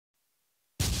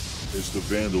It's the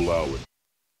Vandal Hour.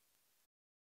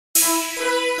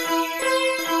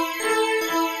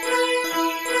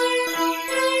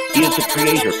 B.E.T.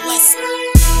 creator.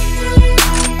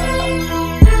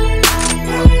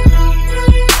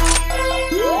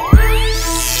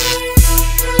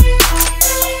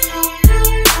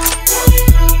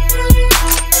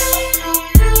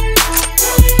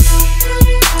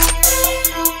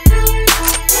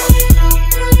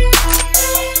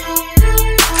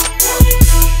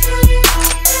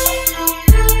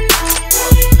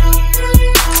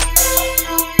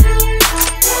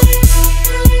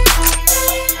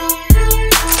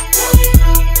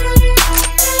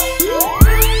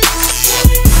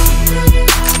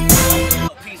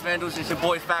 Vandals, it's your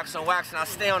boy Facts on Wax, and I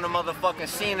stay on the motherfucking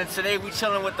scene. And today we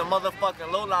chilling with the motherfucking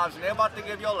LO-LOFES, and they're about to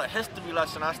give y'all a history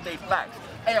lesson. I stay facts.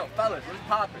 Hey yo, fellas, what's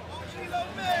poppin'?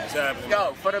 What's happening?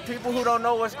 Yo, for the people who don't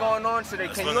know what's going on today,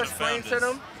 can you explain to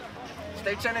them?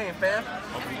 State your name, fam.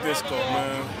 Uncle Disco,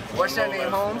 man. What's your name,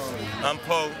 Holmes? I'm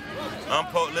Poe.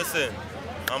 Listen,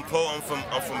 I'm Poe. I'm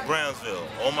from Brownsville.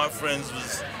 All my friends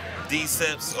was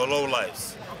D.S.A.S.T.E.R or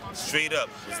low-lifes. Straight up,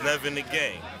 was never in the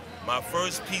game. My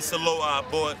first piece of low I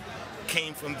bought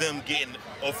came from them getting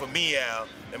off of me out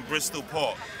in Bristol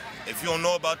Park. If you don't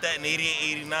know about that in 88,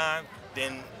 89,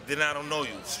 then I don't know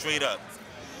you, straight up.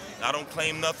 I don't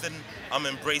claim nothing. I'm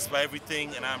embraced by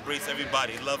everything, and I embrace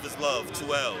everybody. Love is love,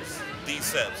 2 L's.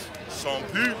 D.S.A.S.T.E.R. Sean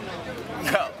P.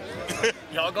 Yo,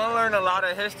 y'all gonna learn a lot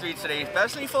of history today,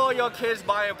 especially for all your kids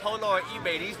buying polo on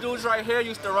eBay. These dudes right here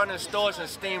used to run in stores and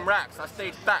steam racks. I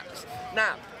state facts.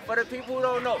 Now, for the people who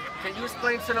don't know, can you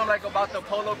explain to them like about the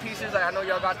polo pieces? Like I know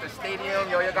y'all got the stadium,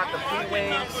 y'all got the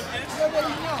pre-wings.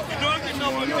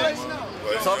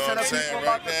 Talk to the people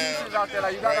about the pieces out there.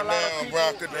 Like you got a lot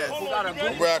of people who got a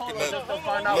group rocking just to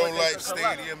find the out low-life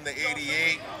stadium, the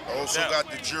 88. I also got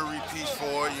the jewelry piece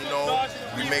for it, you know.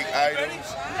 We make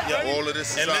items. All of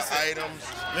this is our items.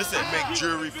 Listen, we make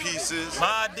jewelry pieces.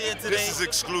 My idea today. This is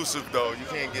exclusive though. You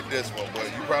can't get this one, but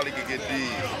you probably could get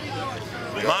these.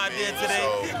 My idea today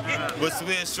was to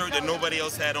wear a shirt that nobody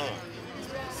else had on.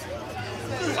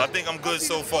 I think I'm good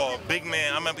so far. Big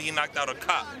man, I remember he knocked out a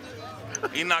cop.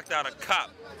 He knocked out a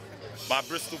cop by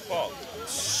Bristol Park.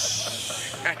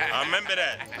 I remember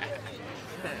that.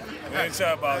 We ain't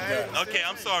talking about that. Okay,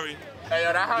 I'm sorry. Hey,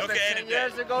 yo, that happened 10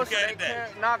 years ago, so they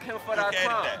can't knock him for that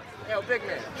crime. Yo, big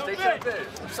man, stay to the biz.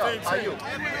 What's up? How you?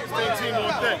 Stay team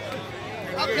on deck.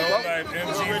 Like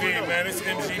MGB, man, it's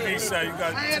MGB side. You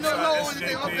got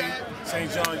SJP, St.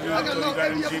 John Union, you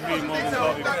got MGB,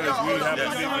 Barbeque, because we have a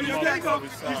big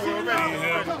Barbeque side. Me and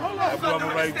him, that brother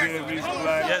right there, Reese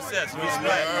Black. Yes, Reese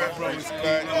Black. Reese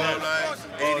Black, low-life,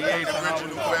 88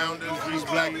 original founders, Reese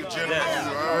Black, the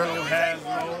general.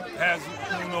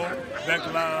 Hasbro, Back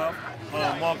Live.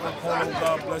 Marco Polo,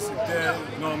 God bless it dead,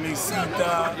 you know what I mean,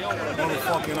 C.A.S.T.E.R,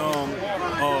 motherfucking,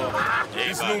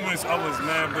 it's numerous others,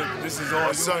 man, but this is all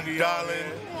my son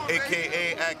Darlin,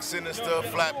 a.k.a. S.A.S.T.E.R,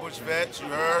 Flatbush Vets, you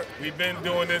heard? We've been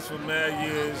doing this for mad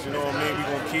years, you know what I mean, we're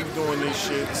gonna keep doing this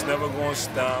shit, it's never gonna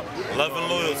stop. Love and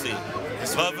loyalty.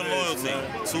 Love and loyalty,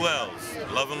 2 L's,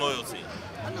 love and loyalty.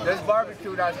 This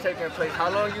barbecue that's taking place, how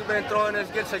long you been throwing this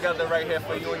get together right here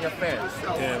for you and your fans?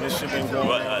 Damn, this shit been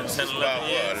going on 10, 11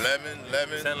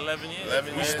 years. 10, 11 years.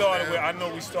 11 we years started now. with, I know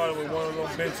we started with one of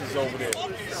those benches over there.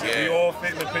 Yeah. We all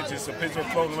fit in the picture. It's a picture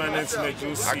floating around the internet,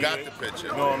 you'll see I got it. the picture.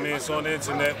 You know what I mean? It's on the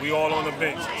internet. We all on the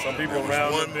bench. Some people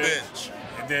around the bench.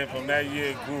 And then from that year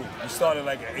it grew. We started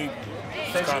like in April.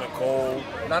 It's kind of cold.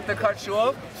 Not to cut you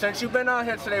off, since you've been out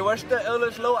here today, what's the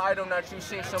illest low item that you've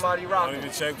seen somebody rock? I don't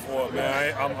even check for it,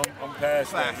 man. I'm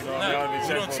past that, you know what I mean?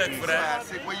 I don't even check for that.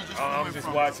 I'm just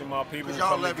watching my people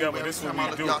come together. This is what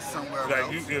we do.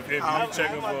 Like, if you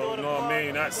checking for, you know what I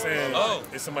mean? Not saying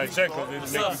if somebody check for it,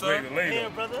 it'll make you greater later.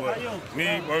 But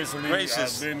me, personally,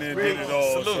 I've been there, did it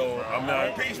all, so I'm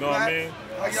not, you know what I mean?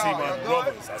 I see my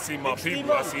brothers, I see my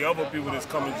people, I see other people that's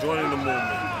coming joining the movement.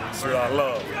 That's what I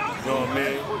love, you know what I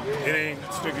mean? It ain't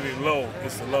strictly low,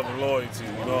 it's the love and loyalty,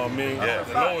 you know what I mean? Yeah.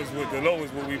 The low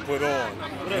is what we put on,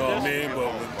 you know what I mean?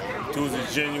 But with dudes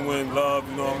is genuine love,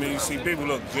 you know what I mean? You see people,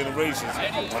 look, generations.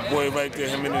 My boy right there,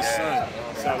 him and his son,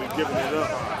 that's how we giving it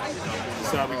up.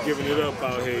 That's how we giving it up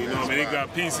out here, you know what I mean? They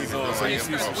got pieces on, so you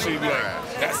see some shit like,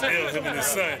 that's ill, him and his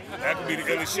son. That could be the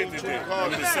illest shit that did. Him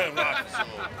and his son rocking.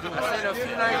 I seen a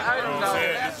few nice items out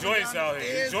here. It's joints out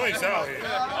here. It's joints out here. I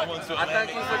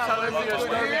thank you for telling me your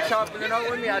story, chopping it up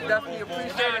with me. I definitely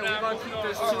appreciate it. We're going to keep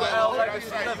this 2L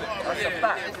legacy living. That's a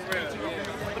fact.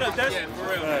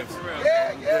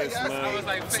 Yes,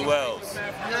 man. 2 L's.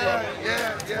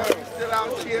 Yeah. Still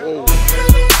out here.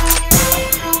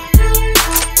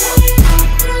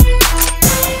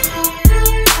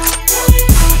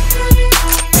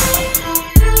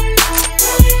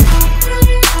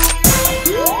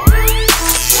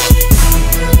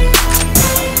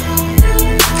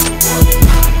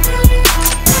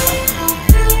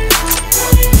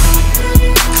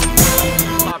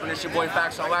 your boy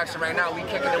Facts on Wax, and right now we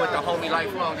kicking it with the homie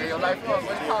Lifelong. Yeah, yo, Lifelong,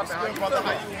 what's poppin'? How you feeling?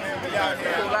 We out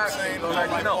here,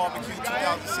 like Barbeque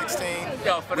 2016.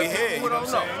 Yo, for the people who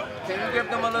don't know, can you give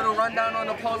them a little rundown on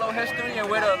the polo history and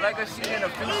where the legacy and the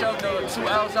future of the 2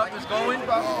 L's up is going?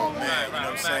 Oh man, you know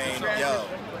what I'm saying? Yo,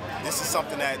 this is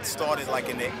something that started like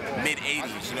in the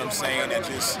mid-'80s, you know what I'm saying, that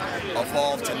just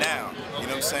evolved to now. You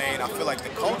know what I'm saying? I feel like the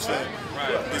culture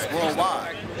is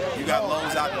worldwide. You got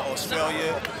lows out in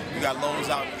Australia, you got lows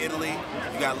out in Italy,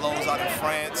 you got lows out in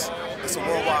France. It's a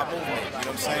worldwide movement, you know what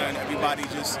I'm saying? Everybody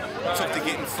just took to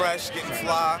getting fresh, getting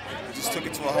fly, just took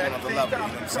it to a whole other level, you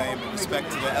know what I'm saying? But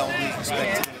respect to the elders,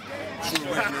 respect to the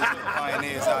true originals and the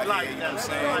pioneers out here, you know what I'm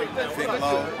saying? Vic Low, you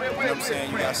know what I'm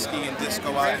saying? You got Ski and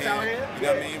Disco out here, you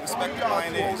know what I mean? Respect the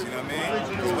pioneers, you know what I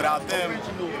mean? Because without them,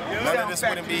 none of this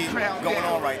wouldn't be going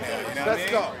on right now, you know what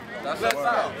I mean? That's what's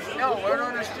up. Yo, word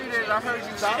on the street is I heard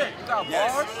you spit. You got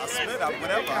bars? I spit,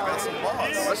 whatever. I got some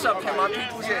bars. What's up? Can my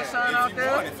people get a sign out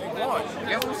there? If you want.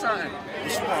 Give them something.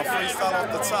 What you want? Freestyle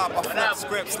off the top. I flip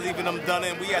scripts, leaving them done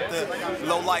in. We at the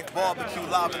Low-Life Barbecue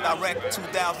Live and Direct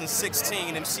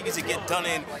 2016. MCs that get done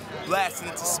in, blasting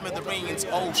into smithereens.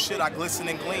 Oh shit, I glisten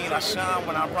and glean. I shine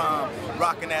when I rhyme.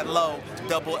 Rocking that low.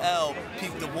 Double L.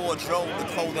 Peep the wardrobe, the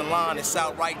clothing line. It's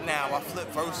out right now. I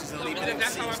flip verses and leaving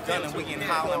MCs done in. We in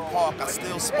Highland Park. I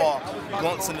still spark.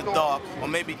 Blunts in the dark, or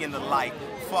maybe in the light.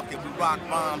 Fuck it, we rock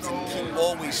rhymes and keep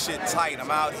always shit tight. I'm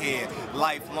out here,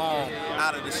 lifelong,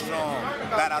 out of the strong.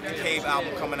 Bat Out the Cave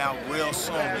album coming out real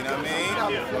soon, you know what I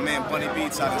mean? My man Bunny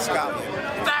Beats out in Scotland.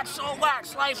 Facts on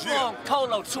Wax, Lifelong,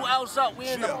 Polo, 2 L's up, we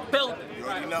in the building. You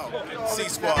already know.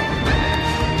 C-Squad.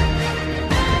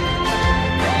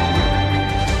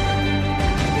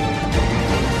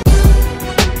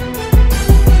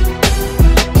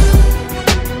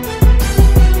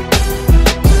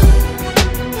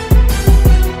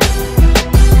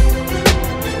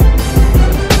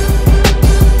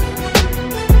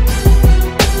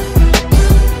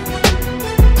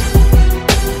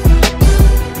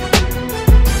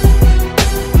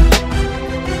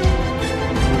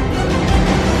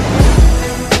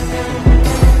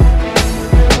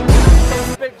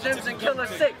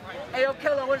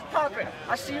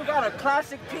 I see you got a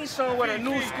classic piece on with a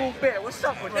new school bit. What's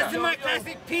up with that? This is my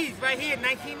classic piece right here,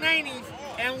 1990s,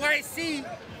 NYC.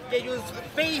 They use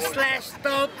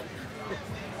face/stub.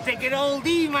 Take it old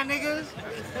E, my niggas.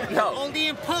 Yo. Old E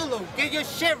and Polo. Get your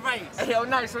shit right. Hey, yo,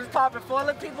 nice. What's poppin'? For all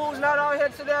the people who's not out here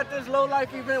today at this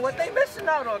Low-Life event, what they missing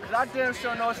out on? Because I damn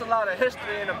sure know it's a lot of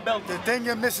history in the building. The thing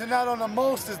you're missing out on the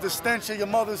most is the stench of your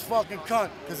mother's fucking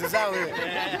cunt, because it's out here.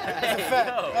 That's a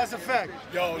fact. That's a fact.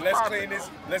 Yo,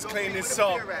 let's clean this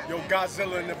up. Yo,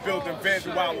 Godzilla in the building,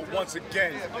 Vandal once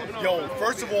again. Yo,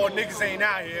 first of all, niggas ain't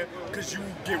out here because you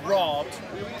get robbed.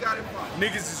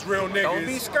 Niggas is real niggas. Don't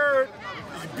be scared.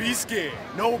 Be scared.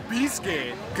 No, be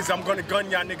scared, because I'm gonna gun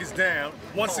y'all niggas down.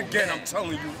 Once again, I'm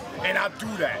telling you, and I do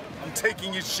that. I'm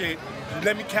taking your shit.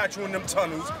 Let me catch you in them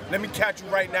tunnels. Let me catch you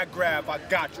right in that grab. I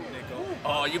got you, nigga.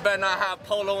 Oh, you better not have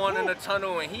Polo on in the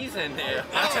tunnel when he's in there.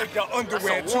 I take your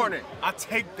underwear That's a warning. too. I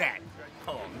take that.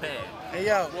 Oh, man. Hey,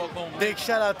 yo, big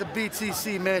shout out to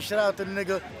BTC, man. Shout out to the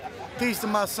nigga. Peace to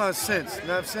my son, Sense. You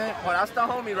know what I'm saying? Oh, that's the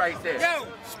homie right there. Yo!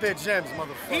 Spit gems,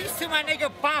 motherfucker. Peace to my nigga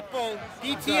Papo,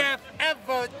 DTF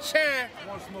ever, chair,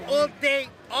 all day,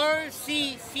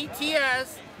 RC,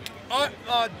 CTS,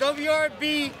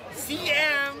 WRB,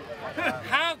 CM,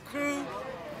 How Crew.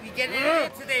 We getting it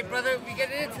in today, brother. We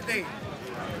getting it in today.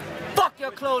 Fuck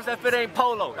your clothes if it ain't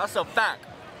Polo. That's a fact.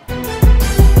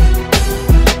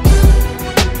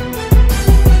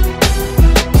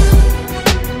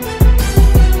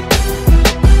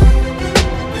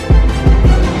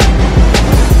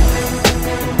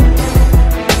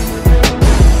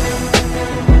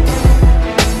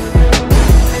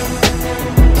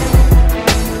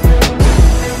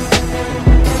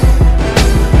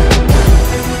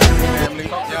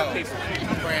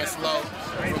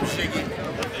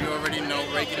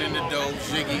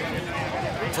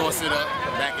 Toss it up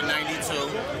back in '92.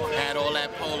 Had all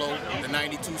that Polo, the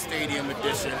 '92 Stadium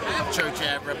edition. Church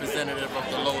Ave representative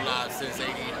of the Low-Lives since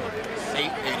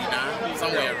 '88, '89,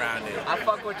 somewhere around there. I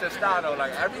fuck with your style though.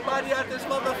 Like everybody at this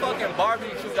motherfucking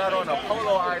barbecue got on a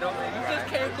Polo item, and you just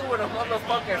came through with a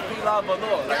motherfucking fila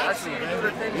velour. Like I see you do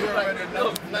the thing you like to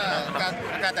do. Nah,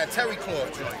 I got that terry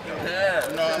cloth joint. Yeah,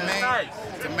 you know what I mean? Nice.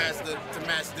 To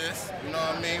match this, you know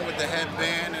what I mean, with the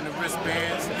headband and the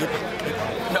wristbands.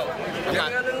 Yo, give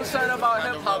me a little something about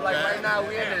hip hop. Like right now,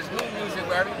 we in this new music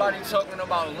where everybody's talking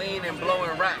about lean and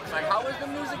blowing racks. Like, how was the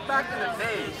music back in the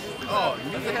days? Oh,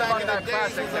 music back in the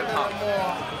days was a little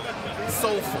more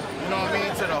soulful. You know what I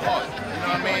mean, to the heart. You know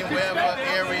what I mean, wherever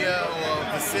area or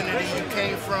vicinity vicinity you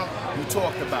came from, you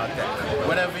talked about that.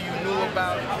 Whatever you knew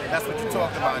about, that's what you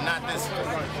talked about. Not this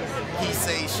he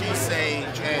say, she say,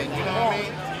 and you know what I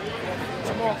mean?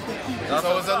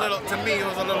 So it was a little, to me, it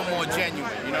was a little more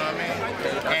genuine, you know what I mean?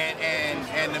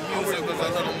 And the music was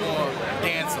a little more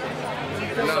danceable,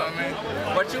 you know what I mean?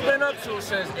 What you been up to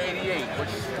since '88?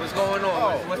 What's going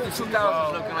on? What's the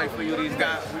 2000s looking like for you these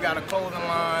days? We got a clothing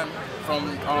line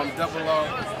from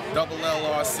Double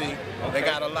LRC. They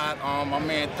got a lot. My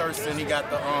man Thurston, he got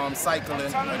the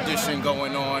cycling edition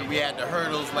going on. We had the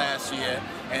hurdles last year,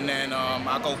 and then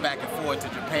I go back and forth to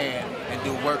Japan and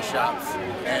do workshops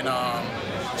and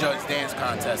judge dance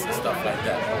contests and stuff like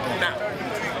that.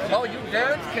 Oh, you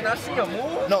dance? Can I see a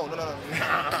move? No.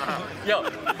 Yo,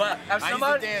 but if I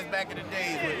somebody... used to dance back in the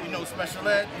days with, you know, Special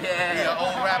Ed. Yeah. He an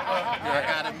old rapper. I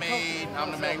got it made.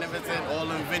 I'm the Magnificent. All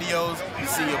them videos, you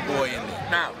see your boy in there.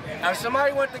 Now, if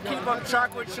somebody wants to keep up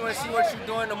track with you and see what you're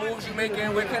doing, the moves you're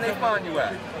making, where can they find you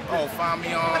at? Oh, find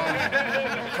me on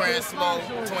Cranslow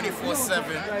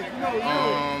 24/7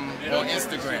 on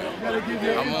Instagram.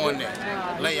 I'm on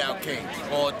there. Layout King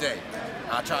all day.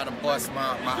 I try to bust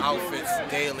my outfits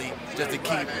daily just to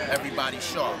keep everybody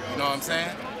sharp. You know what I'm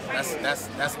saying?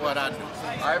 That's what I do.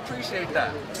 I appreciate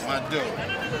that. My dude.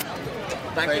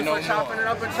 Thank you for chopping it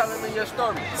up and telling me your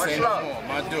story. Much love. Say no more,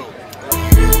 my dude.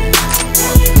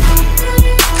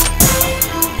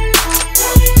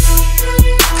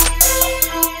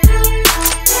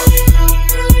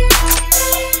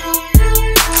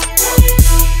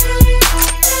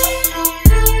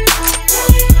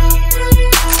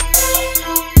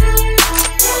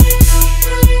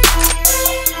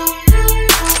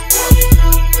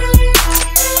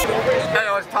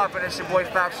 It's your boy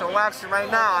Facts on Wax, and right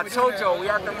now I told you we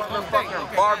at the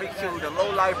motherfucking barbecue, the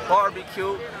Low Life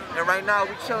Barbecue, and right now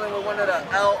we chilling with one of the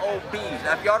LOBs.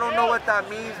 Now if y'all don't know what that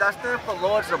means, that stands for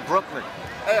Lords of Brooklyn.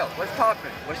 Hey, what's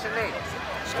poppin'? What's your name?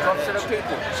 Talk to the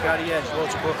people. Scotty Edge,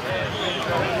 Lords of Brooklyn.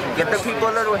 Give the people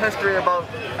a little history about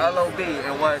LOB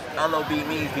and what LOB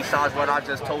means besides what I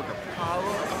just told them.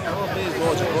 LOB is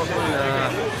Lords of Brooklyn.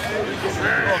 We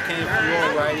all came from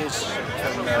all writers,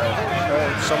 from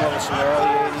some of us in the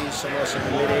early 80s, some of us in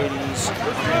the mid 80s,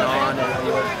 and on, and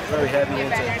we were very heavy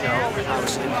into, you know,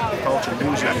 obviously culture,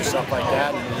 music, and stuff like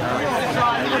that.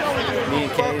 And me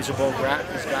and Kay are both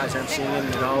rappers, guys MCing,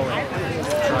 you know, and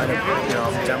trying to, you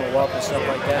know, demo up and stuff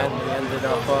like that. And we ended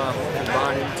up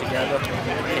combining together,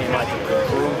 became like a good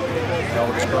crew, you know,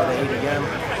 with his brother ADM.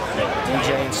 DJ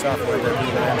and stuff, where they're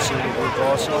being an MC in the group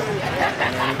also.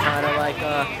 And then you kind of like,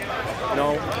 you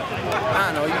know,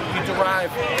 I don't know, you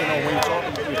derive, you know, when you're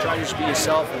talking, you try to just be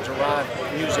yourself and derive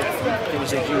music from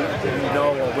things that you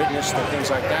know or witnessed and things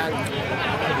like that. And,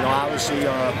 you know, obviously,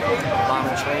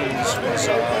 bombing trains was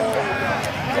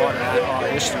part of our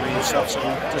history and stuff, so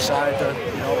we decided to,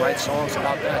 you know, write songs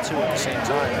about that too at the same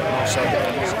time, you know, so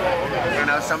you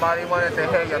know, somebody wanted to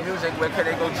hear your music, where can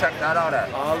they go check that out at?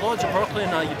 Lords of Brooklyn,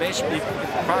 you basically,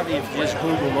 probably if you just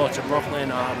Google Lords of Brooklyn,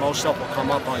 most stuff will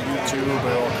come up on YouTube,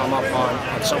 or it'll come up on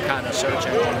some kind of search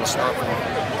engine and stuff.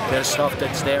 And there's stuff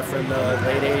that's there from the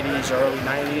late 80s, early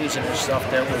 90s, and there's stuff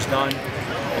that was done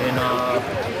in,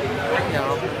 you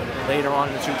know, later on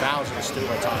in the 2000s too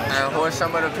at times. And who are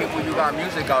some of the people you got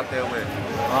music out there with?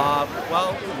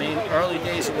 Well, I mean, early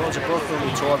days of Lords of Brooklyn,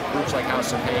 we toured groups like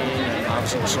House of Pain, and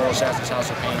obviously the Soul Assassins, House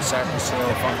of Pain,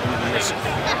 S.A.S.T.E.R, Funk Movies.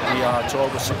 We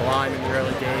toured with Sublime in the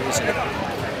early days, and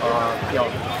you know,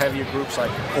 heavier groups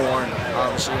like Korn,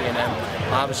 obviously, and then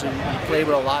obviously we played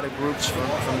with a lot of groups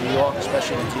from New York,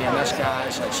 especially the DMS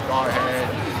guys like Scarhead,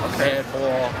 Bad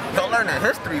Ball. You're learning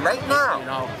history right now. You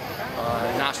know.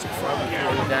 Gnostic Front, we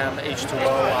played with them,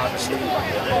 H2O obviously,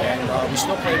 and we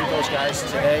still play with those guys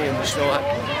today, and we still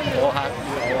all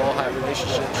have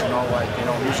relationships, you know, like, you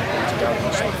know, musically together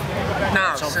and stuff.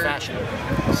 Now,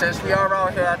 since we are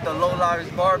out here at the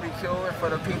Low-Lives Barbecue, and for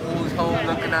the people who's home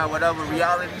looking at whatever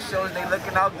reality shows they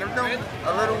looking out, give them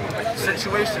a little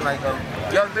situation, like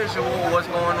your visual of what's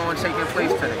going on taking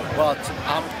place today. Well,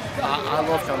 I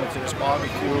love coming to this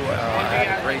barbecue. I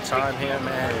had a great time here,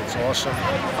 man. It's awesome.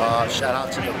 Shout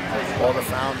out to all the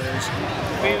founders.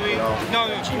 You know, Big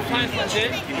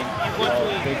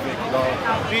Low,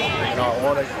 you know,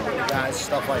 all the guys,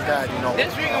 stuff like that. You know,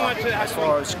 as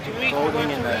far as clothing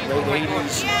in the late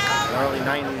 80s, and early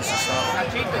 90s and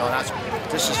stuff, you know,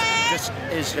 this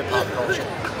is hip hop culture.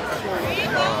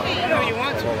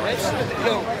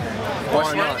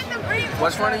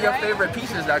 What's one of your favorite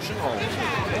pieces that you own?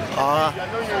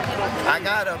 I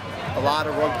got a lot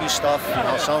of rugby stuff. You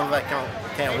know, some of it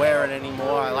can't wear it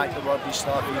anymore. I like the rugby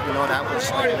stuff, even though that was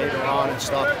like later on and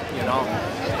stuff, you know.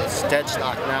 It's dead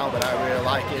stock now, but I really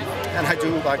like it. And I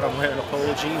do, like I'm wearing a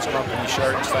Polo Jeans company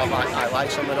shirt and stuff. I like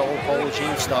some of the old Polo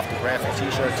Jeans stuff, the graphic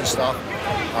t-shirts and stuff.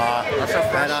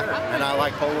 And I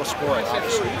like Polo Sport,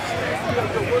 obviously.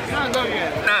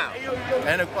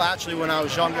 And actually, when I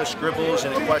was younger, scribbles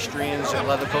and equestrians and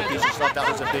leather cookies and stuff, that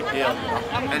was a big deal. You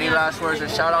know? Any last words or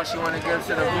shout outs you want to give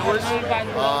to the viewers?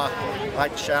 I'd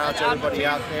like to shout out to everybody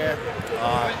out there.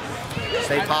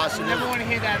 Stay positive. You know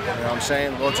what I'm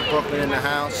saying? Lords of Brooklyn in the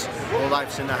house.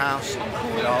 LO-LOFES in the house.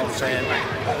 You know what I'm saying?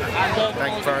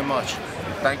 Thank you very much.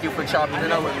 Thank you for chopping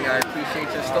it up with me. I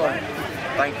appreciate your story.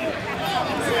 Thank you.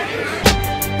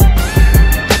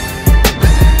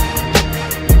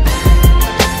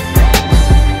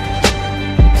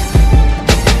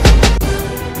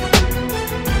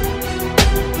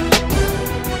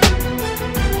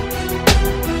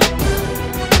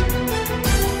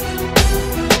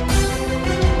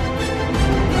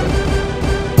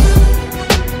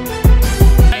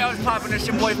 It's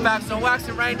your boy Facts on Wax,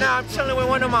 and right now I'm chilling with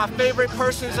one of my favorite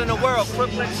persons in the world,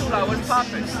 Brooklyn Chula. What's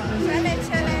poppin'? Chillin'.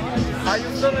 How you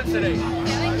feeling today?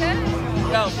 Feeling good.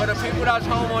 Yo, for the people that's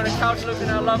home on the couch looking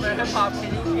at love and hip hop,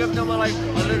 can you give them a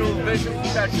little visual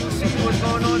that you see what's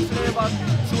going on today about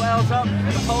 2 L's up in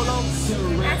the polo? I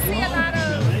see a lot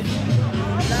of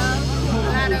love, a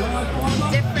lot of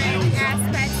different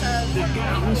aspects of people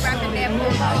repping their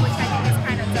polo, which I think is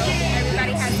kind of dope.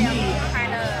 Everybody has their own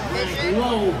kind of vision.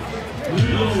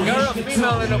 You're a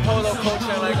female in the polo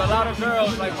culture, like a lot of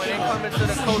girls, like when they come into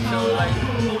the culture, like,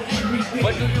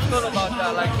 what do you feel about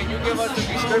that? Like, can you give us a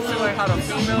description, like how the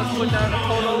females put down the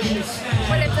polo?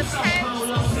 Well, it depends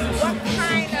what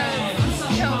kind of,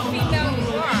 female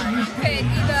you are. You could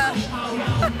either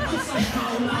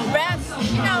rep,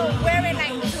 wearing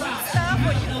like stuff,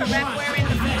 or you could rep wearing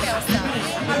the female stuff.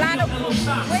 A lot of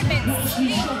women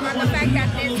speak on the fact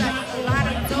that there's a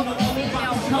lot of dope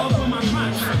female polo.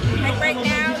 Like right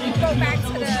now, you go back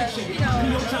to the, the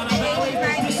 80s,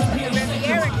 90s when the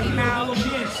Riviera came out,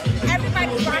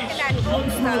 everybody's rocking that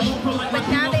old stuff, but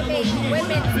now they make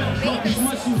women bathing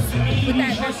suits with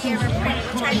that Riviera print,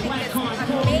 which I think is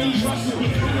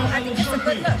amazing. I think it's a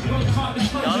good look.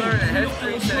 Y'all learning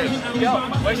history today. Yo,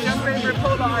 what's your favorite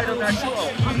polo item that you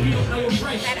own?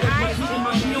 That I own?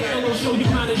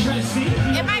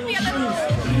 It might be a little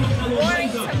boring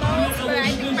to most, but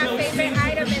I think my favorite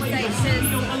item is like this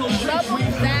bubble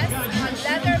vest, a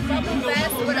leather bubble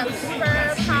vest with a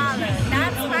fur collar.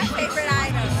 That's my favorite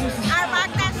item. I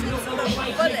rock that shit to the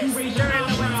fullest during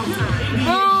the winter time.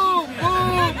 Boom,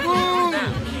 boom, boom.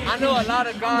 I know a lot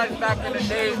of guys back in the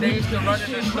days, they used to run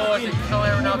in the stores and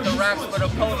clearing out the racks for the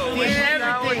polo. When you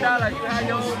down with that, like you had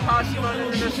your own posse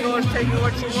running in the stores, taking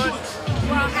what you want?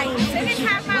 Well, I didn't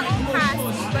have my own posse,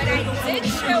 but I did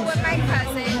chill with my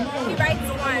cousin. He writes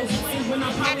ones,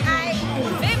 and I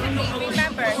vividly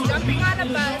remember jumping on a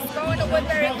bus, going to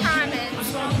Woodbury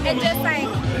Commons, and just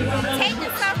like taking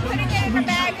stuff, putting it in a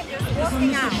bag, and just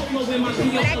walking out. But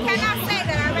I cannot say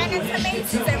that I ran into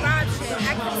Macy's and robbed shit.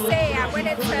 I can say I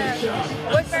went into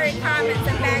Woodbury Commons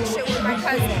and bagged shit with my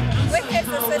cousin, with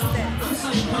his assistance.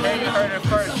 Hey, you heard it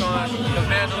first on the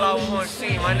Vandal on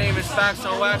scene. My name is Facts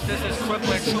on Wax. This is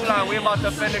Brooklyn Chula. We're about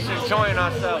to finish enjoying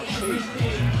ourselves.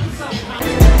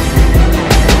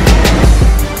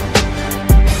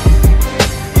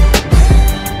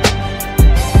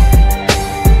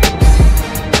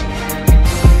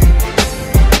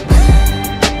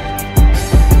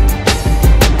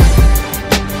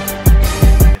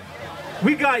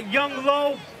 We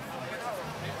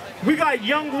got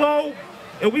Young Lo,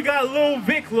 and we got Lil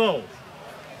Vic Lo.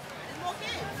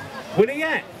 Where they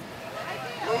at?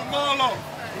 Lil Marlo?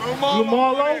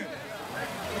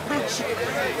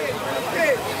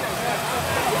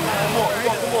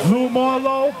 Lil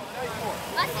Marlo?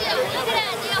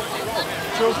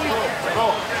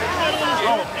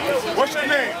 What's your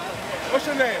name? What's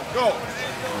your name? Go.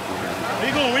 Where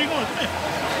you going? Where you going?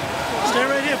 Stay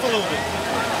right here for a little bit.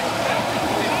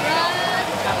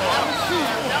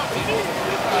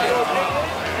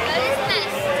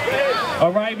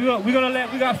 All right, we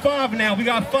got 5 now. We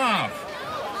got 5.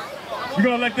 We're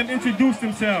gonna let them introduce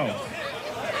themselves.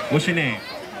 What's your name?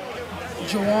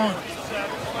 Jawan.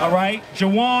 All right,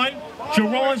 Jawan.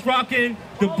 Jawan's rocking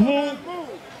the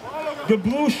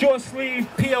blue short sleeve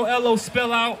PLLO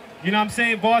spell out. You know what I'm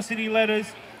saying? Varsity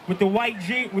letters with the white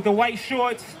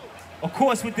shorts. Of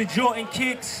course, with the Jordan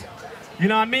kicks. You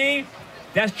know what I mean?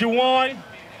 That's Jawan.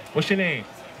 What's your name?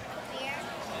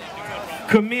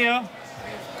 Camille.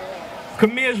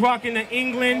 Camille's rocking the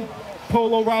England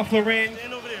Polo Ralph Lauren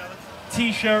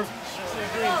t-shirt.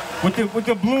 With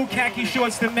the blue khaki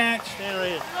shorts to match.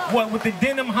 What, with the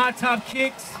denim hot top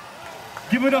kicks?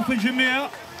 Give it up for Jameer.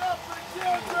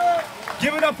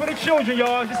 Give it up for the children,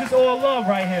 y'all. This is all love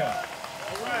right here.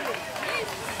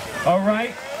 All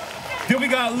right. Then we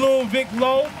got Lil Vic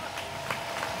Low.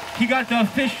 He got the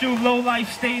official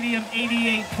Low-Life Stadium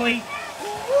 88 plate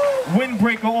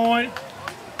windbreaker on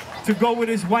to go with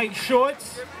his white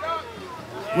shorts,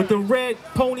 with the red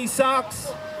pony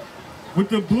socks, with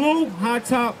the blue hot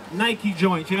top Nike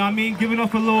joints. You know what I mean? Give it up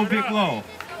for Lil Vic Low.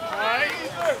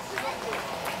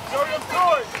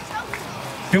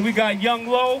 Then we got Young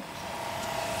Low.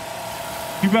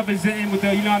 He representing with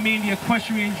the, you know what I mean, the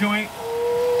equestrian joint,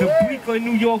 the Bleecker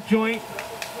New York joint,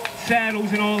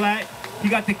 saddles and all that. He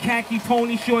got the khaki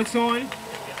pony shorts on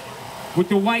with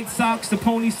the white socks, the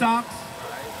pony socks.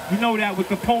 You know that with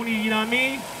the pony, you know what I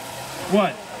mean?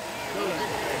 What?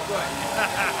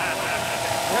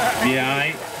 Yeah, all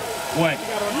right. What?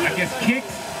 I guess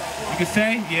kicks, you could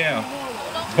say? Yeah.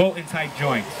 Bolton type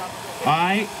joints. All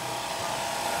right.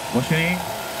 What's your name?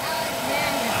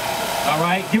 All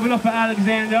right. Give it up for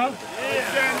Alexander.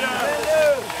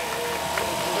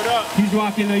 He's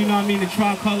rocking the, you know what I mean, the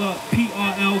tricolor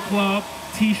PRL Club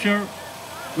t-shirt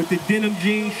with the denim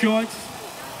jean shorts,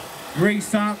 gray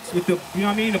socks with the, you know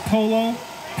what I mean, the polo,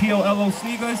 POLO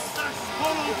sneakers.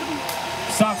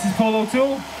 Socks is polo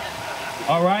too.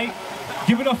 All right.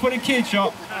 Give it up for the kids,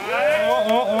 y'all.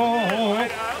 Oh.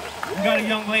 We got a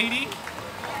young lady.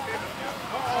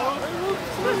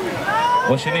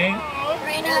 What's your name?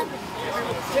 Raina.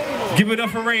 Give it up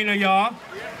for Raina, y'all.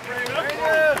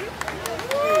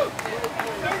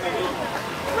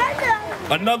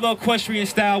 Another equestrian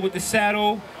style with the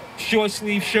saddle, short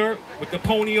sleeve shirt with the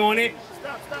pony on it.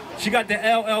 She got the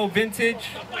LL vintage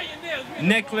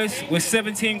necklace with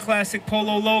 17 classic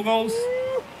polo logos.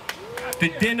 The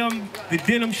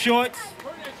denim shorts.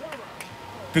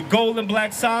 The gold and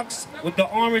black socks with the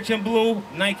orange and blue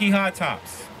Nike high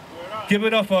tops. Give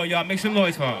it up for y'all. Make some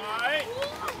noise for her.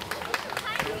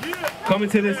 Coming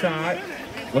to this side.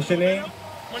 What's your name?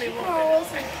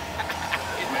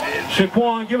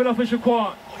 Shaquan, give it up for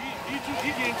Shaquan.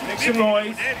 Make some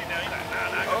noise.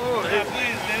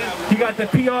 He got the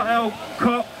PRL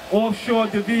Cup Offshore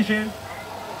Division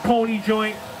pony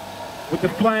joint with the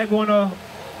flag on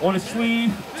the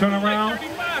sleeve. Turn around.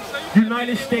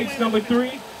 United States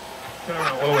 #3. Turn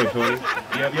around. Oh wait, shorty.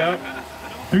 Yep.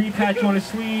 3 patch on the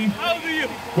sleeve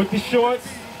with the shorts.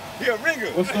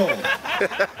 What's up?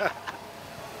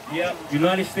 Yep.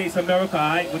 United States America. All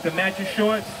right. With the matching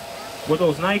shorts. With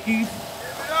those Nikes?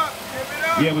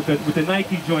 Yeah, with the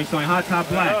Nike joints on, hot top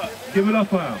black. Give it up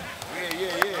for him.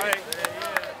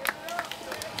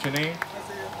 What's your name?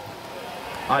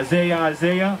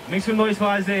 Isaiah. Make some noise for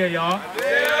Isaiah, y'all.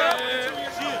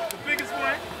 The biggest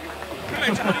one.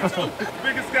 The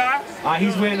biggest guy.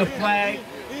 He's wearing the flag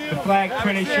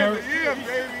printed shirt.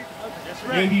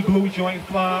 Navy blue joint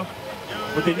fly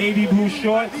with the navy blue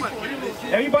shorts.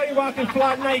 Everybody rocking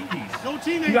fly Nikes.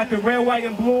 You got the red, white,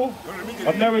 and blue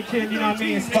American, you know what I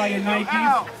mean, inspired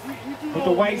Nikes with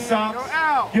the white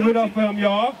socks. Give it up for him,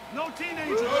 y'all. No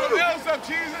teenagers. Throw the bells up,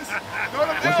 Jesus.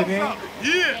 What's your name?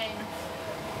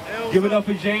 Yeah. Give it up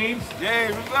for James.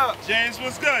 James, what's up? James,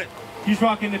 what's good? He's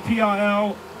rocking the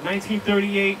PRL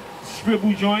 1938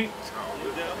 scribble joint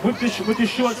with the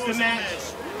shorts to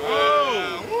match.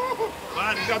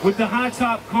 With the high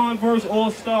top Converse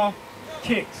All-Star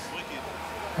kicks.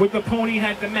 With the pony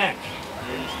hat to match.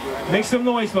 Make some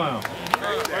noise for him.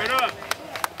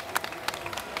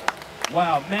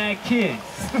 Wow, mad kids.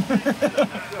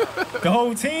 The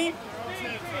whole team?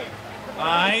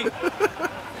 Alright.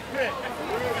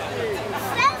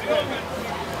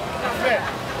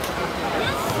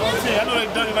 I know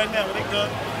they're done right now, but they good.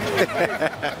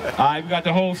 Alright, we got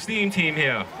the whole STEAM team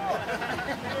here.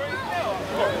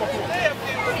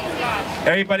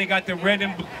 Everybody got the red, you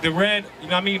know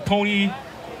what I mean, pony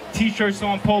t-shirts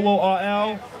on, Polo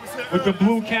RL, with the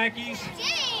blue khakis,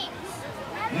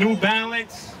 New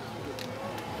Balance,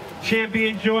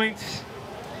 Champion joints.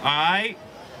 Alright.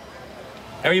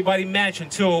 Everybody matching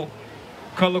too,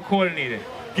 color coordinated.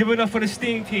 Give it up for the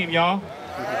STEAM team, y'all.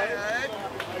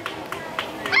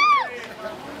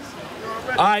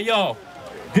 Alright, yo.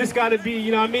 This gotta be,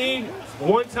 you know what I mean?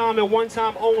 One time and one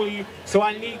time only, so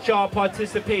I need y'all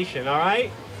participation, all right?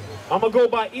 I'm gonna go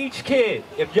by each kid.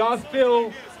 If y'all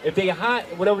feel, if they hot,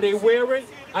 whatever they wearing,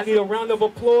 I need a round of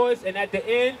applause, and at the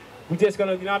end, we just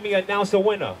gonna, you know what I mean, announce a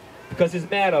winner, because it's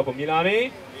mad of them, you know what I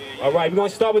mean? All right, we're gonna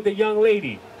start with the young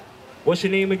lady. What's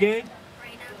your name again?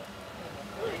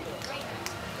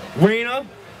 Raina.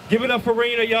 Give it up for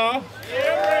Raina, y'all.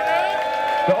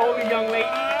 The only young lady.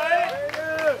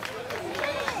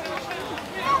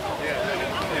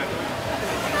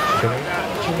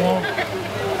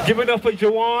 Give it up for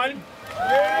Jawan.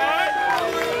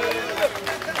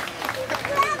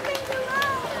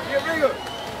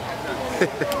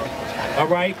 All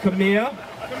right, Camille.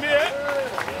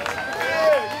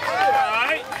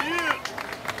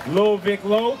 Lil Vic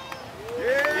Low.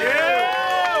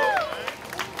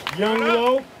 Young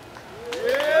Low.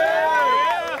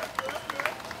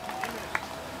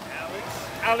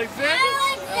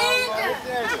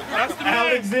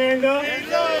 Alexander.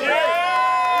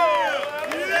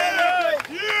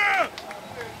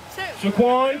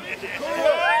 Shaquan.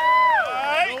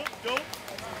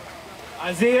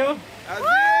 Isaiah.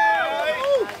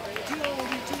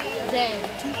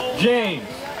 James.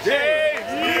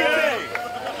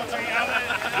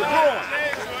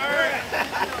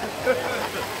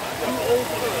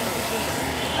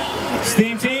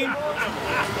 Steam team.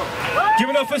 Give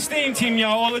it up for Steam team,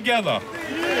 y'all, all together.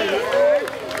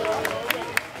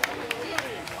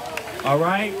 All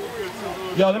right.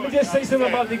 Yo, let me just say something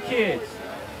about the kids.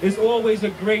 It's always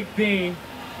a great thing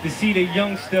to see the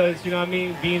youngsters, you know what I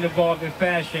mean, being involved in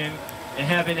fashion and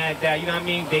having that, you know what I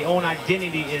mean, their own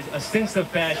identity is a sense of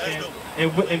fashion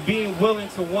and being willing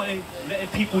to letting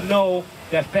people know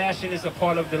that fashion is a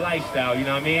part of the lifestyle, you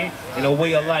know what I mean, and a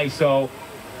way of life. So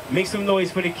make some noise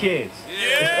for the kids.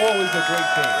 It's always a great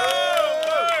thing.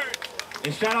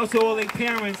 And shout out to all their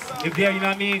parents, if they're, you know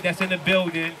what I mean, that's in the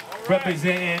building,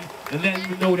 representing and letting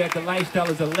you know that the lifestyle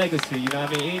is a legacy, you know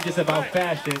what I mean? It ain't just about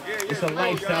fashion, it's a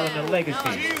lifestyle and a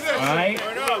legacy, all right?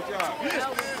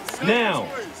 Now,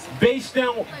 based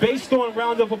on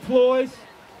round of applause,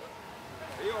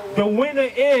 the winner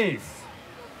is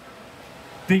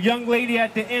the young lady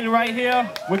at the end right here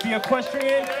with the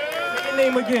equestrian. Say your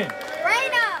name again.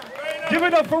 Raina. Give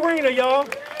it up for Raina, y'all.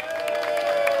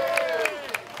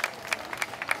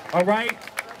 All right,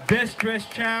 best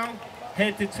dressed child,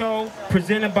 head to toe,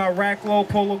 presented by Racklow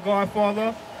Polo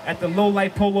Godfather at the Low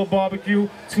Light Polo Barbecue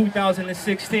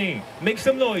 2016. Make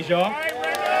some noise, y'all.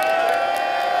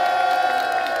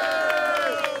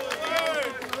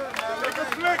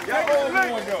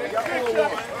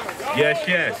 Yes,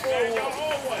 yes.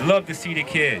 Love to see the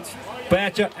kids.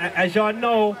 But as y'all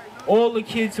know, all the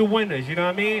kids are winners, you know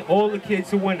what I mean? All the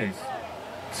kids are winners.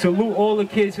 Salute all the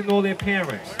kids and all their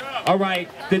parents. All right,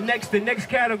 the next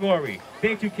category.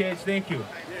 Thank you, kids, thank you.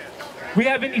 We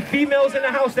have any females in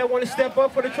the house that want to step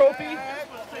up for the trophy?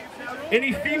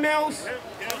 Any females?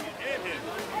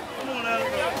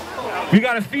 We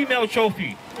got a female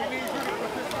trophy.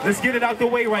 Let's get it out the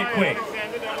way right quick.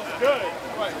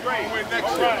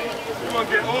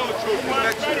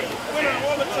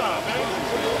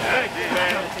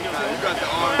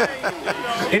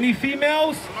 Any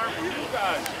females?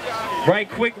 Right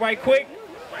quick, right quick.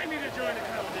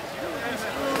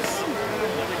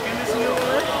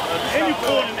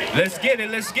 Let's get it,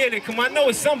 let's get it. Come on, I know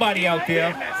it's somebody out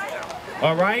there.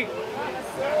 All right.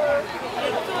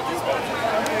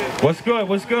 What's good,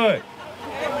 what's good?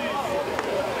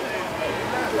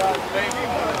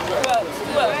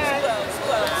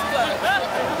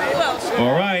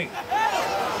 All right.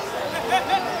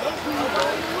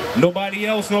 Nobody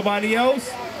else, nobody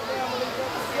else?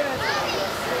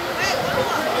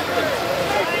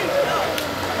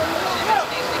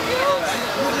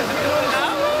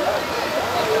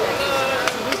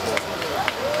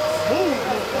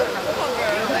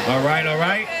 All right, all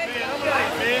right.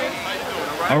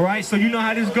 All right, so you know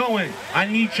how this is going. I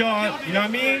need y'all, you know what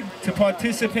I mean, to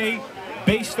participate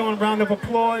based on round of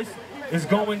applause. Is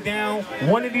going down.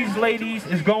 One of these ladies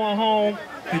is going home,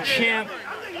 the champ,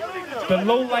 the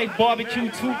Low Life Barbecue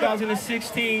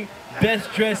 2016 Best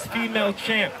Dressed Female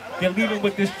Champ. They're leaving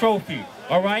with this trophy,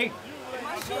 all right?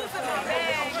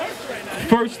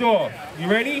 First off, you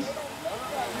ready?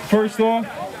 First off,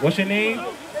 what's your name?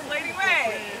 Lady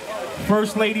Red.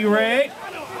 First Lady Red.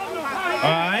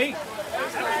 All right.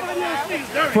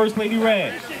 First Lady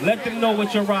Red. Let them know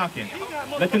what you're rocking.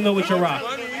 Let them know what you're rocking.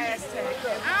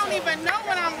 I don't even know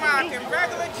what I'm rocking.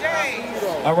 Regular J's.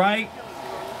 All right.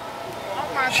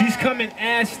 She's coming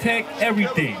Aztec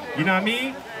everything. You know what I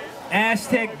mean?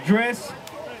 Aztec dress,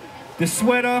 the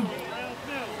sweater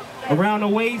around the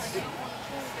waist.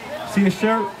 See the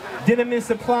shirt? Denim and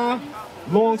Supply,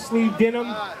 long sleeve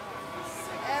denim.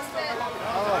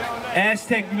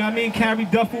 Aztec, you know what I mean? Carry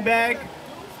duffel bag.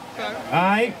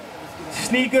 Alright.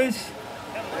 Sneakers.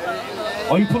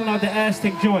 Or you pulling out the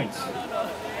Aztec joints?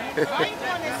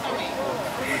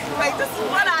 Wait, this is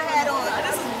what I had on.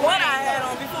 This is what I had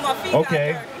on before my feet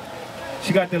okay. got dirty.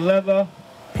 She got the leather,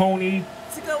 pony.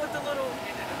 To go with the little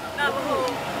Navajo.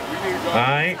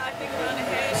 Alright.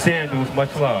 Sandals,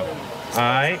 much love.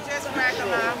 Alright. Just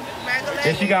regular.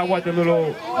 And she got what, the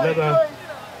little leather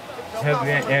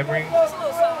Headband, earring.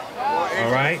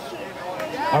 All right.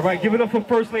 All right, give it up for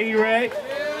First Lady Red.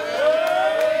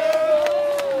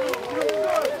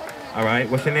 All right,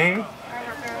 what's your name?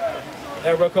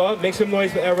 Erica. Make some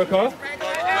noise for Erica.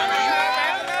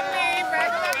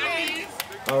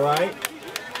 All right.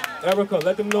 Erica,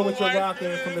 let them know what you're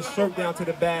rocking from the shirt down to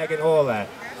the bag and all that.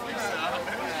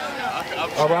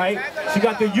 All right. She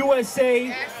got the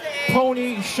USA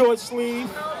pony short sleeve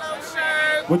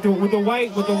with the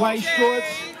white shorts.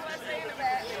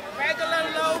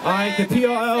 All right, the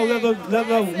PRL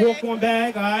leather walk-on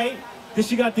bag. All right. Then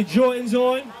she got the Jordans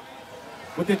on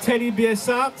with the teddy bear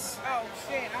socks. Oh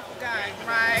shit, I forgot.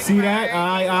 Right. See that?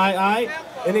 All right.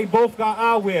 And they both got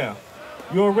eyewear.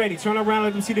 You're ready. Turn around,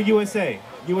 let them see the USA.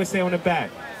 USA on the back.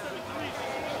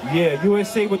 Yeah,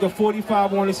 USA with the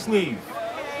 45 on the sleeve.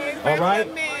 All right.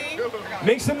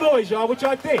 Make some noise, y'all. What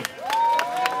y'all think?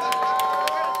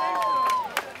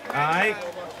 All right.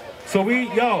 So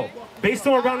based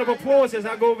on a round of applause as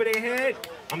I go over their head,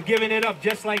 I'm giving it up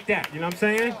just like that. You know what I'm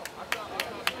saying?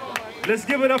 Let's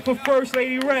give it up for First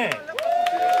Lady Red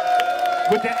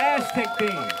with the Aztec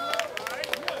theme.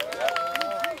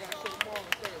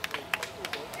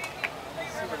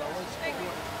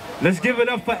 Let's give it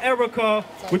up for Erica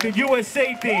with the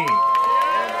USA theme.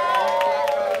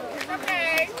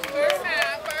 Okay,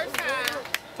 first time.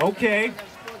 Okay.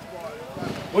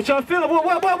 What y'all feeling? What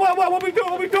we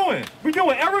doing? What we doing? We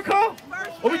doing Erica?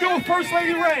 Or we doing First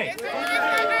Lady Red?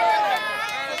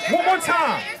 One more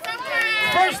time.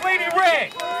 First Lady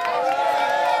Red.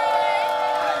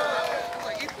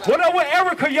 What up with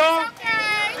Erica, y'all?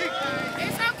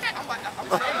 It's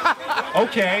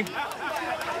okay. Okay.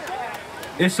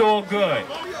 It's all good.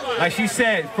 Like she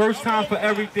said, first time for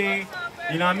everything.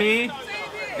 You know what I mean?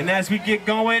 And as we get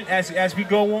going, as we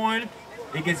go on,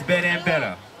 it gets better and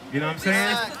better. You know what I'm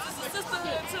saying?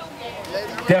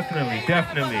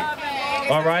 Definitely.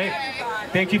 All right.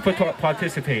 Thank you for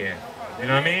participating. You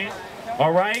know what I mean?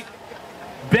 All right.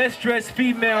 Best dressed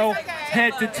female,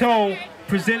 head to toe,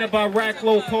 presented by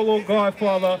Racklow Polo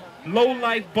Godfather, Low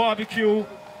Life Barbecue,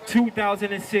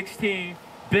 2016.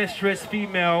 Best dressed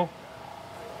female,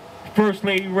 First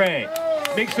Lady Red.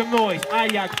 Make some noise,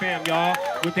 Ayak fam, y'all,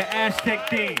 with the Aztec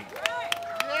theme.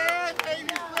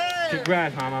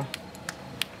 Congrats, mama.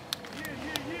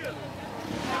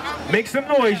 Make some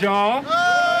noise, y'all.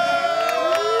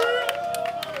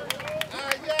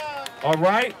 All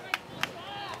right.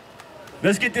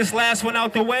 Let's get this last one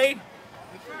out the way.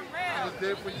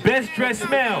 Best dressed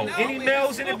male. Any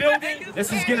males in the building? Let's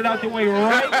just get it out the way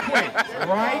right quick.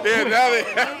 Right quick.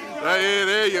 Yeah,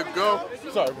 there you go.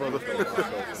 Sorry, brother.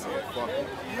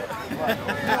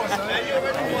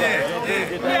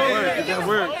 That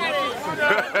work.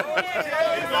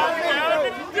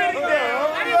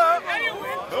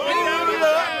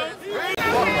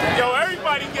 Yo,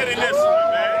 everybody get in this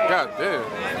one, man. God damn.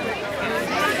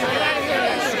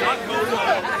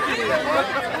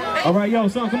 All right, yo,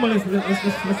 son, come on, let's make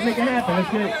it happen. Let's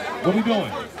get it. What we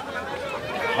doing?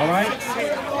 All right.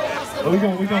 What we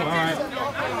doing? All right.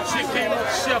 She came up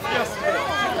chef yesterday.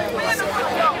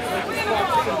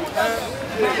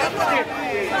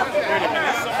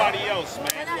 Somebody else,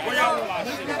 man.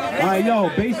 All right, yo,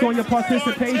 based on your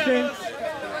participation,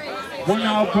 one of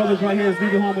our brothers right here is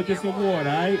leaving home with this award,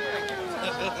 all right?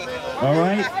 All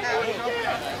right?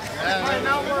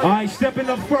 All right, stepping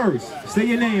up first. Say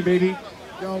your name, baby.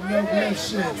 Yo, Milk Lip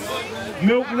Shits.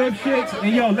 Milk Lip Shits.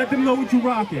 And yo, let them know what you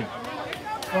rocking.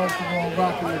 First of all,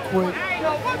 rocking it quick.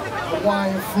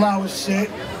 Hawaiian flower shit.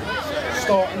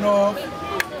 Starting off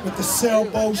with the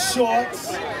sailboat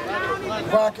shorts.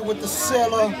 Rocking with the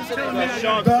sailor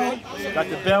belt. Got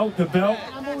the belt.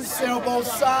 Sailboat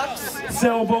socks.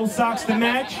 Sailboat socks to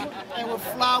match. And with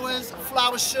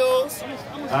flower shoes.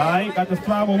 All right, got the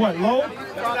flower what, low?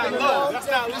 That's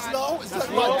not low. It's just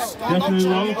low. Definitely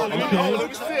low,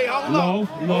 okay. Low.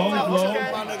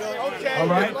 All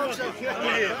right.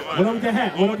 What up with the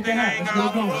hat? Let's get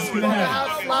it going. Let's get the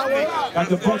hat. Got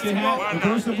the bucket hat,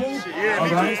 reversible. All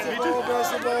right.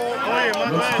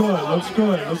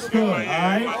 Looks good. All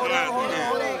right.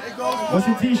 What's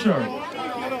the t-shirt?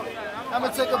 I'm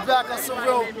gonna take it back on some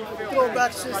real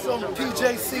throwback shit, some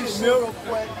PJC shit real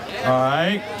quick. All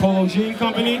right, Polo Jean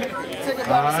Company.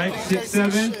 All right,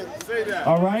 6'7".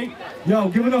 All right, yo,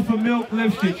 give it up for Milk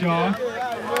Lipstick, y'all.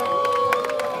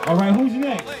 All right, who's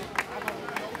next?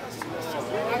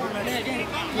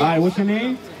 All right, what's your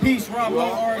name? Peace, Rob Low,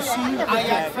 RC,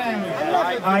 Ayak family.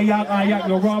 Ayak,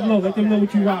 yo, Rob Low, let them know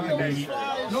what you rocking, baby.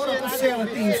 Nautical sailor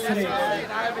themes today.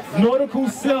 Nautical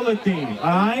sailor theme, all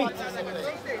right?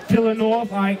 Peeling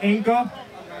off, all right, anchor.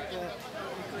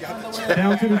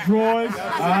 Down to the drawers.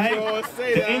 Alright.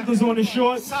 The ankles on the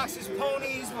shorts. Socks is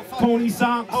ponies. Pony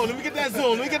socks. Oh, let me get that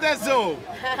zoom. Let me get that zoom.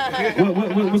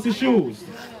 What's the shoes?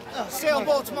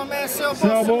 Sailboat to my man, sailboat.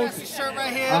 Sailboat. Shirt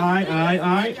right here.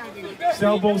 Alright.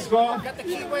 Sailboat scarf. Got the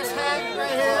Key West hat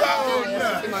right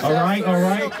here. Alright.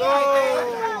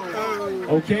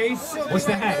 Okay. What's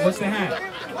the hat? The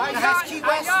hat's Key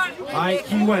West. Alright,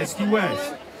 Key West.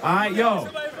 Alright, yo,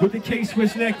 with the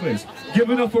K-Swiss necklace.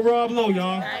 Give it up for Rob Lowe,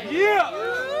 y'all. Yeah.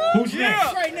 Who's next?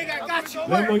 That's right, nigga, I got you.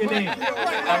 Let me know your name.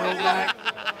 Arrow Black,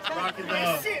 rocking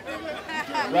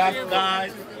Rap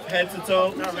guys, head to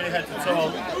toe, not really head to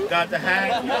toe. Got the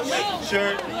hat,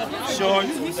 shirt,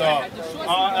 shorts,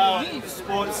 RL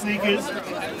sport sneakers,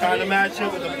 kind of match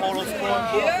it with the polo sport.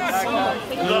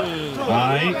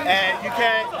 Alright. And you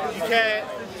can't,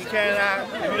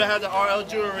 if you don't have the RL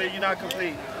jewelry, you're not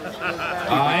complete.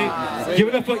 Alright. Give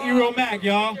it up for Eero Mac,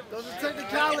 y'all. Those are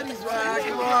technicalities, right?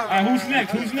 Come on. Alright,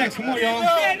 who's next? Come on, y'all.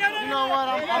 You know what?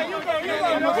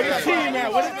 Where the team at?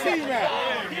 Where the team at?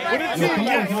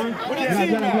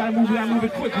 You gotta move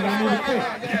it quick. What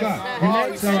you got? You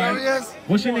next? Alright.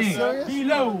 What's your name?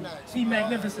 B.E.T. T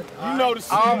Magnificent. You know the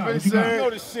shit. You know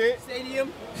the shit.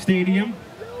 Stadium.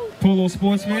 Polo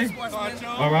Sportsman.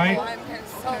 Alright.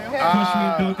 I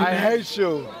hate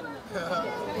you.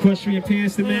 Equestrian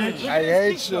pants to match. I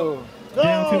hate you.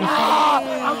 Down to the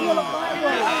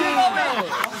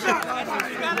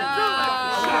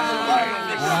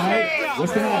Alright,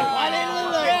 what's the hat?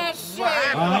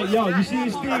 Alright, yo, you see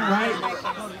his theme, right?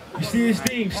 You see his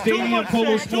theme, Stadium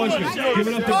Polo Sportsman. Give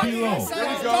it up for B.E.T.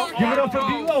 Give it up for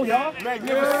B.E.T, y'all.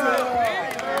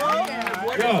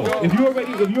 Yo, if you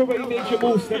already made your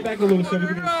move, step back a little so we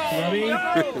can, you know what I mean?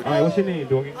 Alright, what's your name,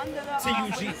 doggy?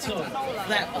 T-U-G,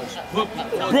 Flatbush,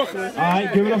 Brooklyn. Alright,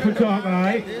 give it up for Talk,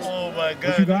 alright? Oh my God.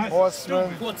 What you got?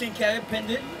 14 karat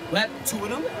pendant, lap 2 of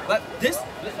them, lap this.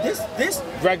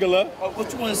 Regular.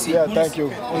 What you want to see? Yeah, thank you.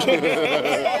 Thank you.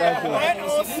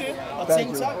 Thank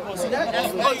you. Want to see that?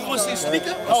 Oh, you want to see a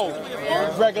sneaker? Oh,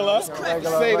 regular.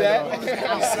 Say that.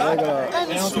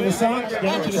 Down to the socks,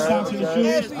 and the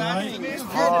shoes,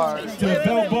 alright? To the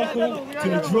belt buckle, to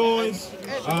the drawers,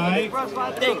 alright?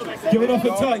 Give it up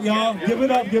for Tut, y'all. Give it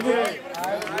up. Come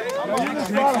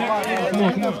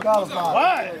on.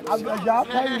 What? Y'all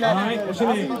pay me that. Alright, what's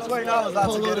your name? $20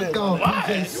 out to get in.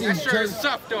 That shirt's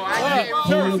up, though. I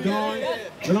Polo Dawn.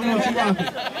 I don't know what you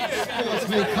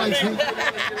rocking.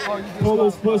 Polo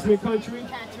Sportsman Country.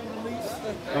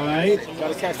 Alright.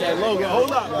 Gotta catch that logo.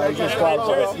 Hold up. Yeah, just catch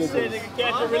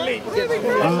catch and release. With the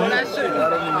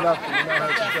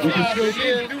shirt.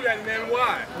 You do that, man.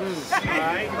 Why?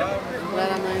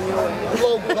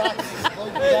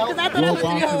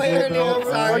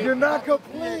 Well, you're not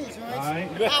complete. Alright.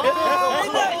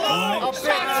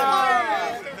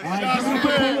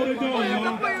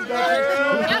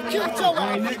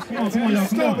 Alright, next, come on,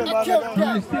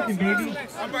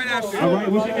 Alright,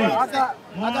 what's your name? I got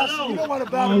you don't want to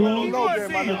battle me. You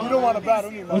don't want to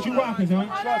battle me. What you rocking, son?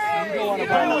 Trust me, you don't want to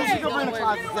battle me. You can bring the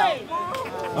closets out.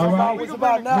 Alright. It's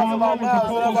about now. It's about now. It's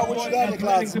not about what you got in the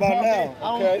closet. It's about now.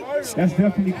 Okay. That's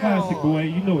definitely classic, boy.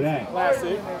 You know that.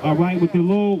 Classic. Alright, with the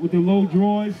low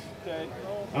drawers.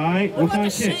 Alright, what kind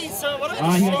of kicks? He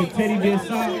got the teddy bear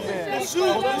socks.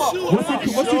 What's the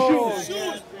shoes?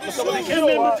 Alright. Give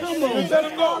it up for Marlo.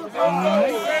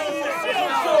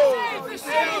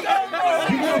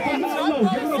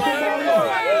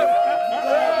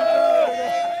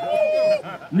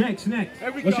 Next.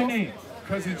 What's your name?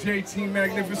 Cousin J.T.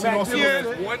 Magnificent, also known as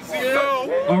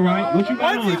 1-0. Alright, what you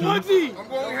got on, John? I'm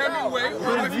going heavyweight.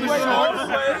 He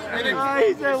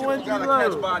said 1-0.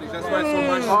 Catch bodies. That's why it's so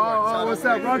much. Oh, what's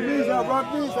that? Rock knees.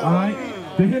 Alright,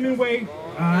 the Hemingway.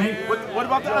 Alright. What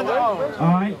about the underarm?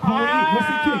 Alright, Pony.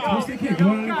 What's the kick? What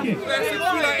are the kicks? That's it,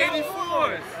 like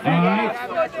 84. Alright.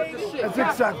 That's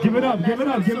exactly. Give it up.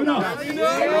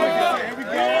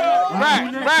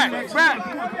 Back.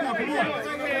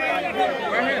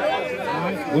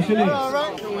 What's your name?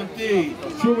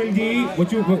 True indeed. Let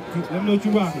me know what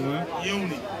you rocking, man.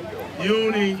 Uni.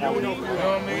 You know what I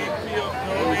mean?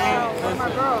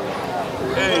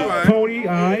 Pony,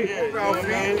 alright.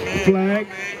 Flag.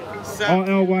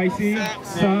 RLYC.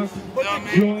 Socks.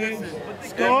 Jordan.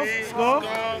 Score. You know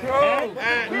what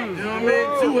I mean?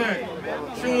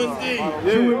 True indeed.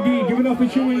 True indeed. Give it up for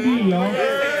True indeed, y'all.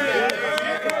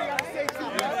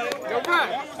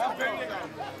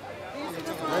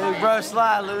 Louis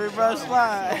bro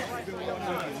slide.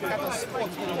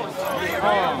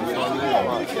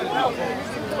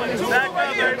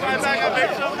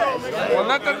 Well,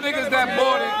 let them niggas that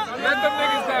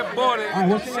bought it. Alright,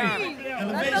 what's your name?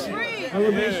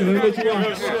 Elevation, let me let you on.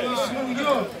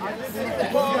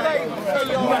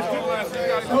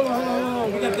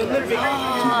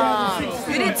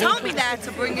 You didn't tell me that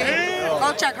to bring it in.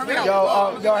 Go check her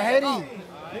out. Yo, Hetty.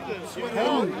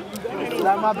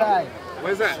 That's my bag.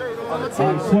 Where's that?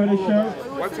 Sweater shirt.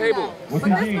 What table? What's the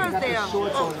name? Alright.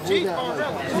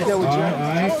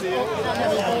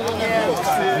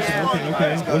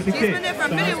 Okay. What's the He's kid? been there for a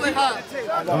minute with her.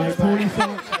 Alright, pony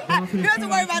socks. You don't have to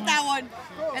worry about that one.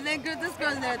 And then this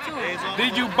girl's there too.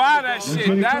 Did you buy that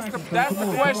shit? That's the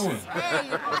question.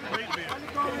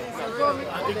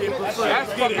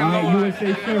 That's fucking low.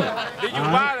 Did you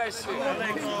buy that shit?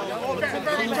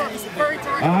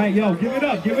 Alright, yo, give it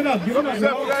up, yo.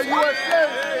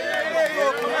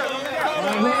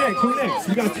 Alright, who next?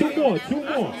 We got two more.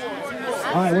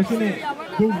 Alright, what's your name?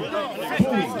 Booty. Let me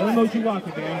know what you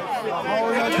rocking, man.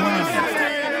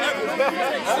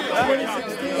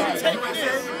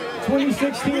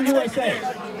 2016 USA.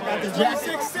 Got the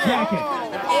jacket.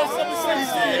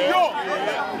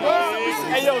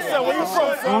 Hey, yo, son, where you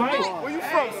from, son? All right. Where you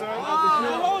from, son?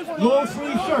 Long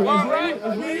sleeve shirt.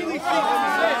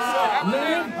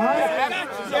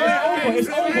 Is It's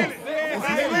over.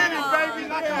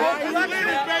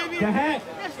 The hat.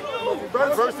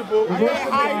 Reversible. Yo,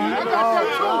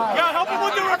 help him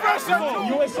with the reversible.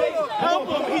 USA. Help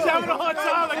him. He's having a hard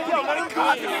time. Like, yo, let him do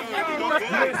it.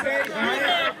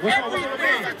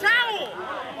 It's a towel.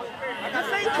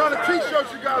 What kind of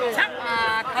t-shirts you got on?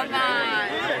 Come on.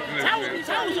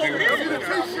 Towels over there.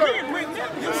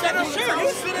 You said a shirt.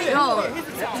 Yo,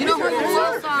 you know what the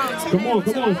song? Come on,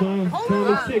 son. Time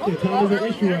is ticking. Time is an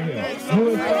issue right here.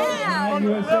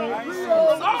 USA.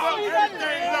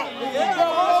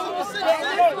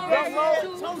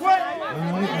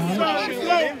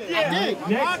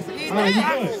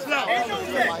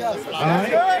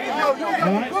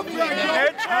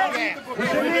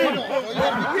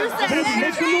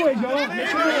 Make some noise, y'all. Make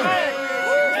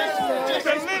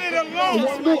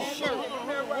some noise.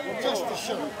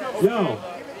 Yo.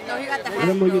 No, you got the Let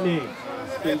them know your name.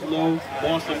 Space Low,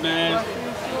 Boston, Mass.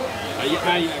 How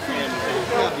you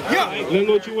Let them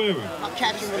know what you're wearing. I'm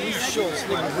catching release shorts,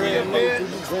 nigga. Red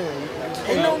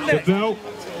The belt.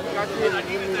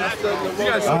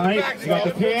 Alright, you got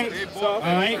the pants.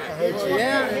 Alright.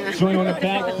 Joint on the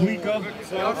back, bleaker. Oh my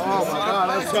God,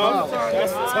 that's tough.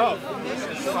 That's tough.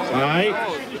 Alright.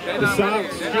 The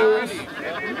socks, shoes.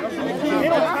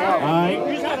 Alright,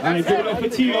 give it up for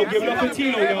Tino,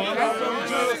 y'all.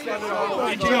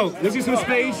 Yo, let's get some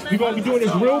space. We're gonna be doing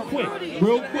this real quick.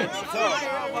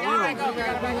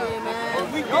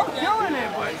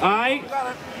 Alright,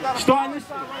 starting this.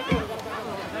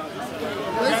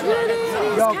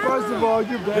 Yo, first of all,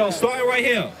 you better. Yo, starting right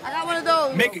here. I got one of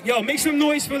those. Make some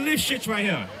noise for lift shits right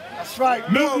here. That's right.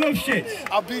 Milk lift shits.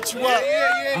 I'll beat you up.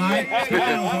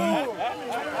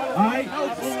 Alright,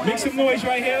 make some noise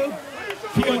right here.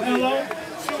 P.O.L.O.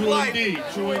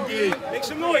 True indeed. Make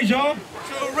some noise, y'all.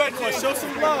 True red one. Show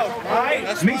some love.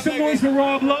 Alright, make some noise for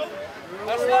Rob Lowe.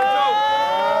 That's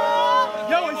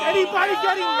yo, is anybody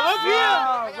getting love here?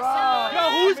 Yo,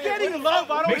 who's getting love?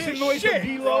 I don't Make hear some noise shit. for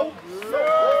D-Lo.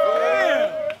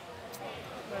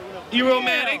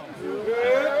 Eromatic.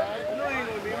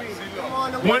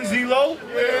 1-0.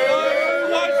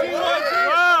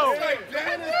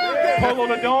 Polo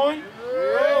the Dawn.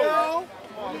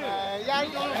 Yo,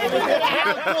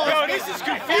 this is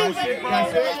confusing, bro.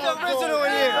 Where's the original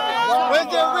in here? Where's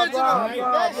the original?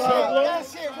 That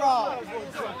shit, Rob.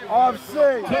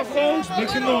 Offset. Tough Lows, make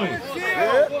some noise.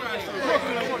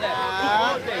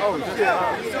 Oh,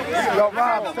 shit. Yo,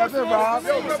 Rob, step in, Rob.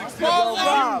 Yo,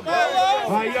 Rob.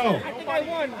 Alright,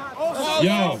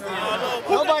 yo.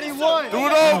 Nobody won. Do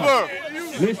it over.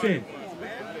 Listen.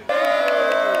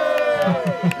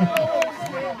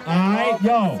 Alright,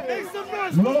 yo.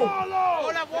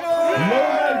 Low-Life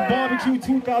Barbecue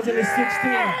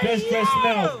 2016, Best Dressed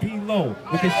Smell, B.E.T.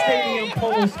 with the Stadium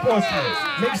Polo Sportsman.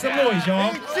 Make some noise,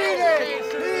 y'all.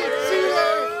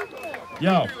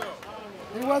 Yo.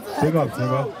 Take off.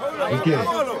 Let's get it.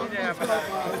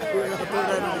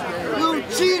 You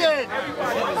cheated.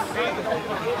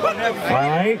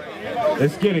 Alright,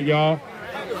 let's get it, y'all.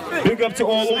 Big up to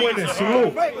all the winners.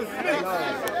 Salute.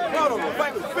 Yo,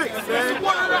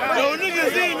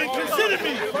 niggas didn't even consider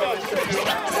me.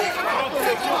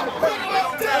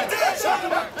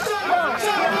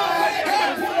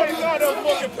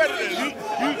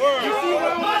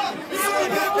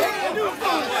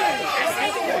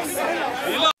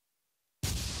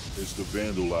 It's the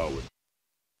Vandal Hour.